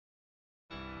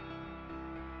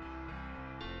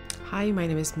Hi, my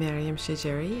name is Maryam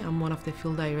Shajari. I'm one of the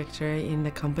field director in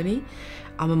the company.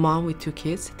 I'm a mom with two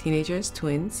kids, teenagers,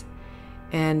 twins.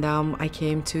 And I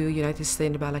came to United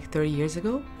States about like 30 years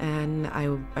ago, and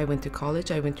I went to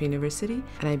college, I went to university,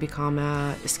 and I became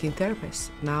a skin therapist.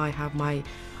 Now I have my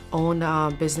own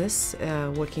business,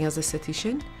 working as a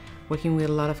esthetician, working with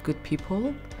a lot of good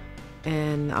people,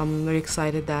 and I'm very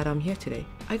excited that I'm here today.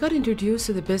 I got introduced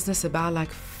to the business about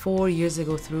like 4 years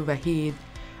ago through Wahid,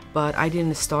 but I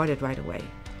didn't start it right away.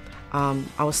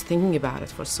 I was thinking about it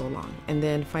for so long, and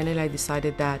then finally I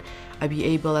decided that I'd be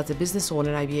able, as a business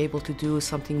owner, I'd be able to do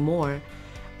something more.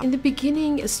 In the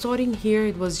beginning, starting here,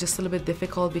 it was just a little bit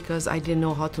difficult because I didn't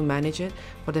know how to manage it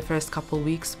for the first couple of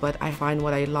weeks, but I find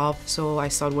what I love, so I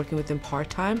started working with them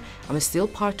part-time. I'm still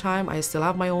part-time, I still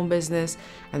have my own business,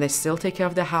 and I still take care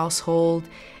of the household.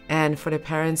 And for the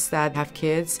parents that have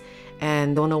kids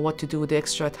and don't know what to do with the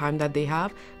extra time that they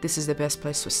have, this is the best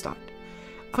place to start.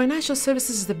 Financial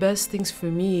services is the best things for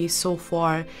me so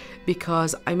far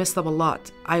because I messed up a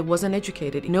lot. I wasn't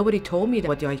educated. Nobody told me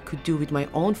what I could do with my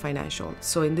own financial.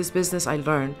 So in this business, I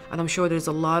learned, and I'm sure there's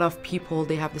a lot of people,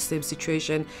 they have the same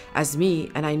situation as me,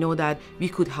 and I know that we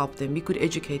could help them, we could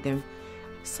educate them.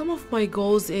 Some of my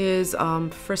goals is,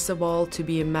 first of all, to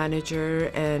be a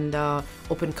manager and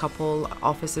open a couple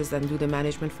offices and do the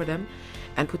management for them,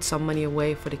 and put some money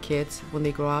away for the kids when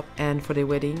they grow up and for their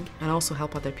wedding, and also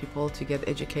help other people to get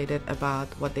educated about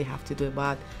what they have to do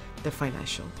about their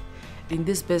financial. In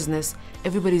this business,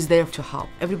 everybody's there to help.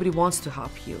 Everybody wants to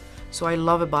help you. So I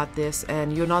love about this,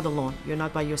 and you're not alone. You're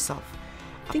not by yourself.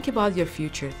 Think about your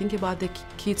future. Think about the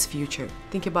kids' future.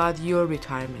 Think about your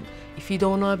retirement. If you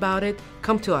don't know about it,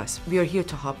 come to us. We are here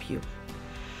to help you.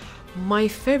 My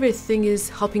favorite thing is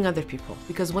helping other people,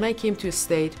 because when I came to a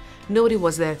state, nobody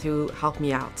was there to help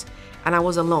me out, and I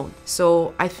was alone.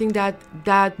 So I think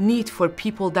that need for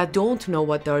people that don't know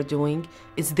what they're doing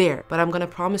is there, but I'm gonna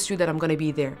promise you that I'm gonna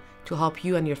be there to help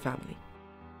you and your family.